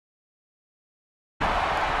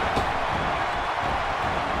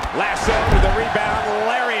Lasso with the rebound,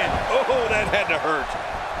 lariat. Oh, that had to hurt.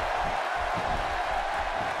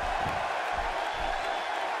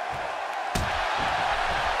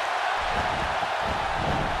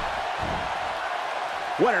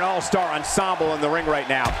 What an all-star ensemble in the ring right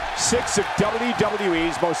now. 6 of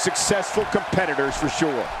WWE's most successful competitors for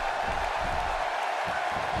sure.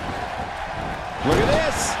 Look at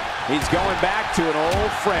this. He's going back to an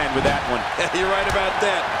old friend with that one. You're right about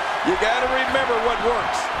that. You got to remember what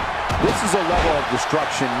works. This is a level of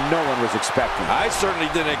destruction no one was expecting. I certainly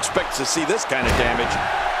didn't expect to see this kind of damage.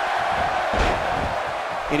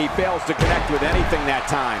 And he fails to connect with anything that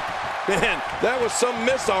time. Man, that was some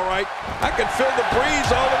miss, all right. I can feel the breeze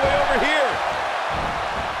all the way over here.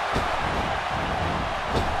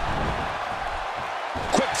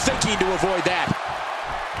 Quick thinking to avoid that.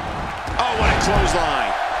 Oh, what a clothesline.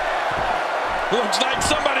 Looks like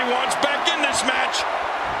somebody wants back in this match.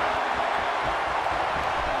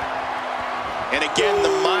 And again, the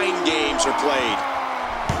mind games are played.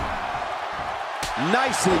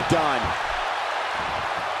 Nicely done.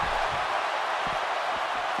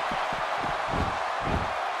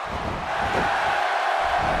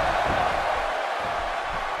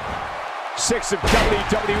 Six of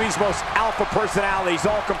WWE's most alpha personalities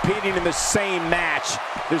all competing in the same match.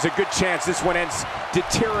 There's a good chance this one ends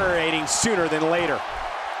deteriorating sooner than later.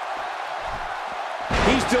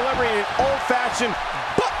 He's delivering an old-fashioned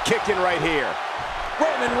butt-kicking right here.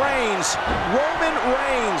 Roman Reigns. Roman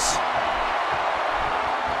Reigns.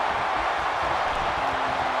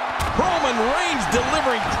 Roman Reigns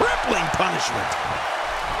delivering crippling punishment.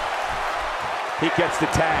 He gets the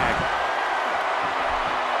tag.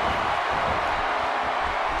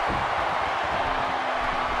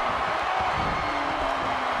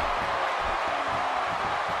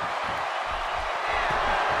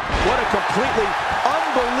 What a completely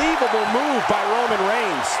unbelievable move by Roman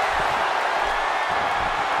Reigns.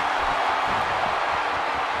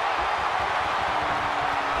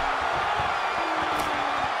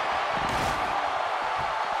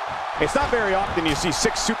 It's not very often you see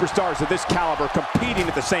 6 superstars of this caliber competing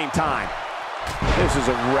at the same time. This is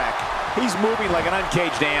a wreck. He's moving like an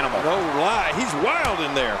uncaged animal. No lie, he's wild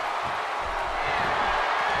in there.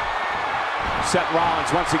 Seth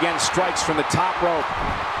Rollins once again strikes from the top rope.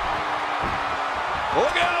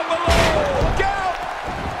 Look out below! Look out!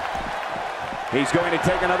 He's going to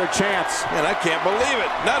take another chance. Man, I can't believe it.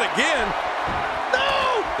 Not again.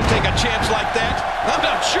 No! To take a chance like that? I'm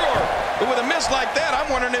not sure. But with a miss like that, I'm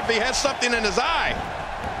wondering if he has something in his eye.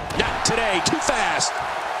 Not today, too fast.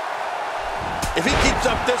 If he keeps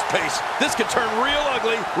up this pace, this could turn real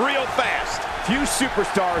ugly real fast. Few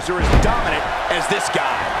superstars are as dominant as this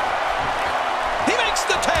guy. He makes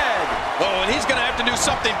the tag. Oh, and he's going to have to do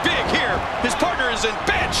something big here. His partner is in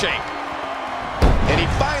bad shape. And he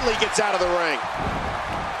finally gets out of the ring.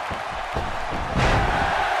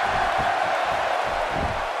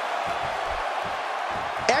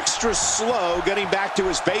 Extra slow getting back to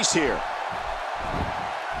his base here.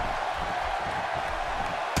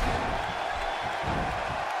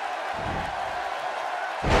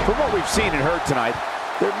 From what we've seen and heard tonight,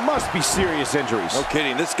 there must be serious injuries. No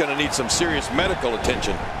kidding, this is going to need some serious medical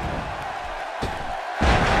attention.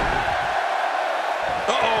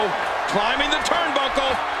 Uh-oh, climbing the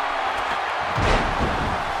turnbuckle.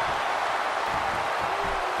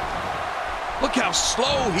 Look how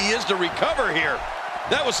slow he is to recover here.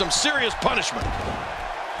 That was some serious punishment.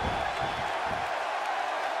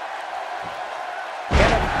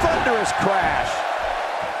 And a thunderous crash.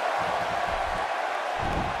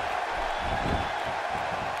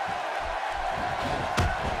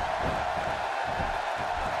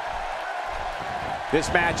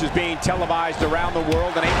 This match is being televised around the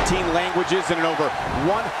world in 18 languages and in over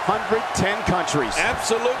 110 countries.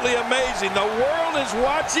 Absolutely amazing. The world is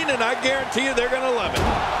watching, and I guarantee you they're going to love it.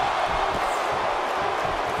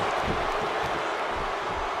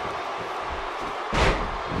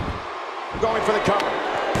 Going for the cover. 1,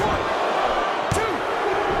 2.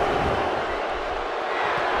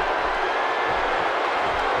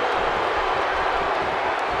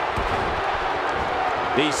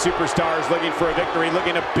 These superstars looking for a victory,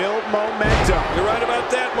 looking to build momentum. You're right about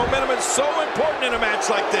that. Momentum is so important in a match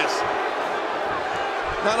like this.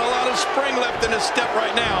 Not a lot of spring left in his step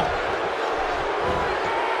right now.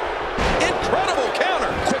 Incredible counter.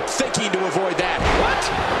 Quick thinking to avoid that. What?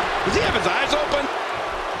 Does he have his eyes open?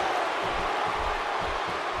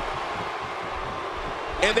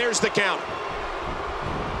 And there's the count.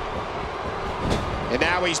 And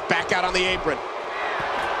now he's back out on the apron.